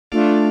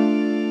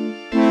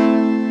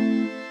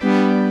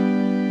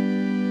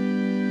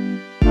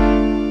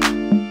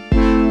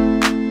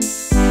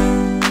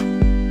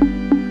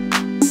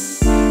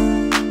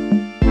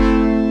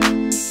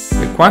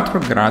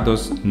Cuatro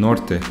Grados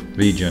Norte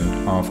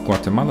region of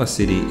Guatemala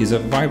City is a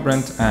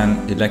vibrant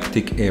and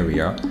eclectic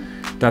area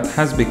that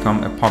has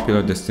become a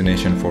popular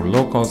destination for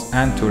locals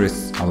and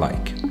tourists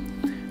alike.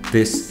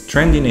 This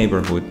trendy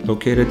neighborhood,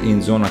 located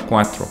in Zona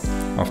 4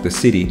 of the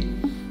city,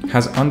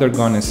 has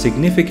undergone a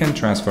significant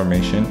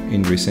transformation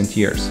in recent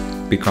years,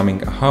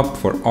 becoming a hub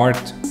for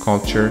art,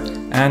 culture,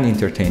 and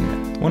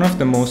entertainment. One of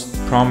the most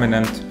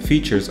prominent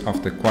features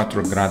of the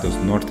Cuatro Grados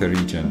Norte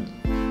region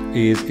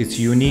is its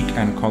unique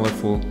and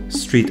colorful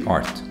street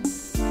art.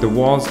 The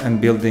walls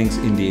and buildings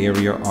in the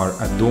area are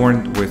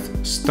adorned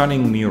with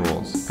stunning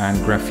murals and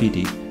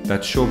graffiti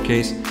that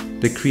showcase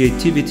the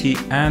creativity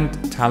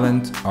and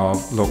talent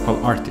of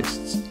local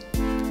artists.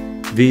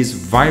 These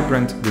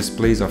vibrant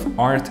displays of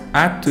art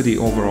add to the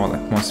overall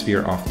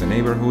atmosphere of the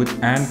neighborhood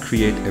and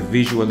create a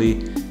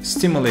visually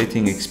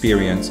stimulating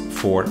experience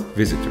for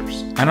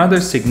visitors.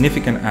 Another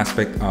significant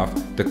aspect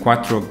of the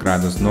Cuatro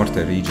Grados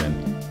Norte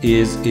region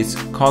is its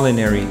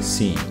culinary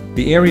scene.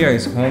 The area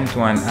is home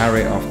to an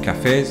array of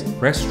cafes,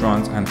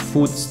 restaurants, and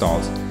food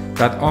stalls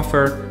that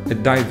offer a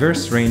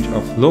diverse range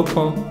of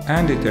local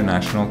and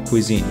international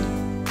cuisine.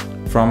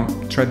 From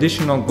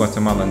traditional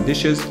Guatemalan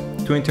dishes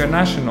to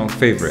international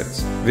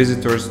favorites,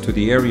 visitors to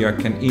the area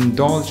can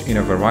indulge in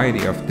a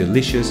variety of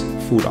delicious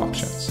food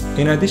options.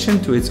 In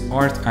addition to its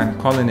art and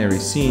culinary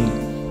scene,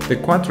 the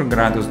Cuatro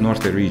Grados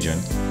Norte region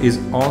is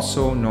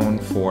also known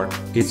for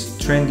its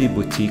trendy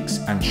boutiques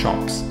and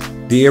shops.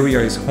 The area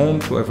is home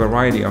to a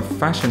variety of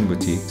fashion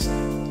boutiques,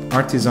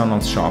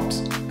 artisanal shops,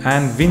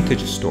 and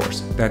vintage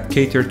stores that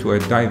cater to a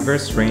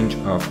diverse range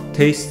of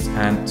tastes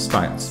and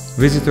styles.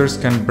 Visitors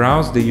can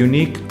browse the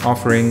unique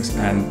offerings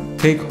and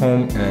take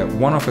home a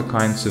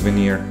one-of-a-kind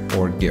souvenir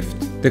or gift.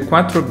 The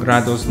Cuatro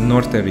Grados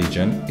Norte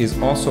region is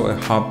also a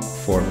hub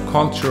for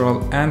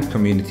cultural and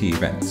community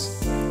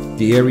events.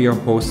 The area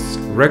hosts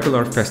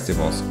regular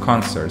festivals,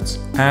 concerts,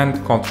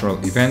 and cultural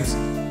events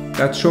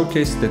that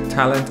showcase the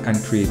talent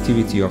and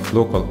creativity of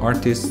local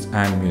artists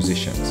and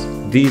musicians.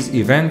 These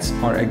events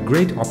are a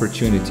great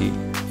opportunity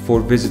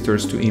for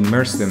visitors to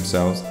immerse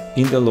themselves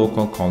in the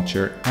local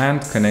culture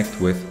and connect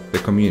with the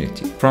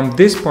community. From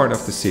this part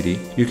of the city,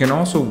 you can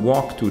also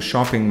walk to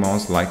shopping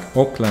malls like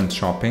Oakland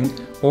Shopping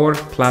or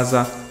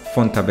Plaza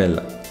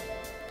Fontabella.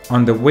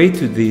 On the way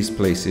to these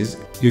places,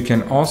 you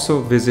can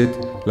also visit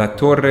La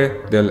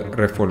Torre del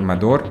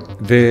Reformador,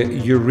 the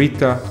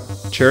Urita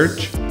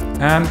Church,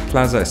 and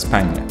Plaza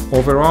España.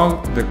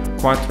 Overall, the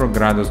Cuatro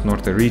Grados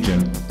Norte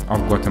region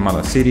of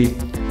Guatemala City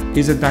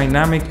is a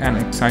dynamic and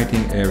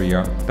exciting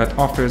area that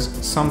offers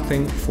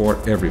something for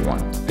everyone.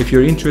 If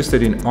you're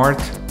interested in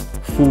art,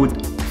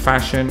 food,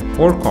 fashion,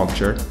 or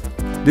culture,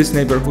 this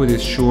neighborhood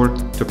is sure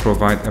to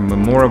provide a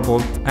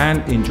memorable and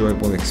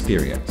enjoyable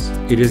experience.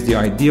 It is the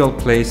ideal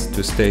place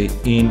to stay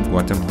in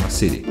Guatemala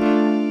City.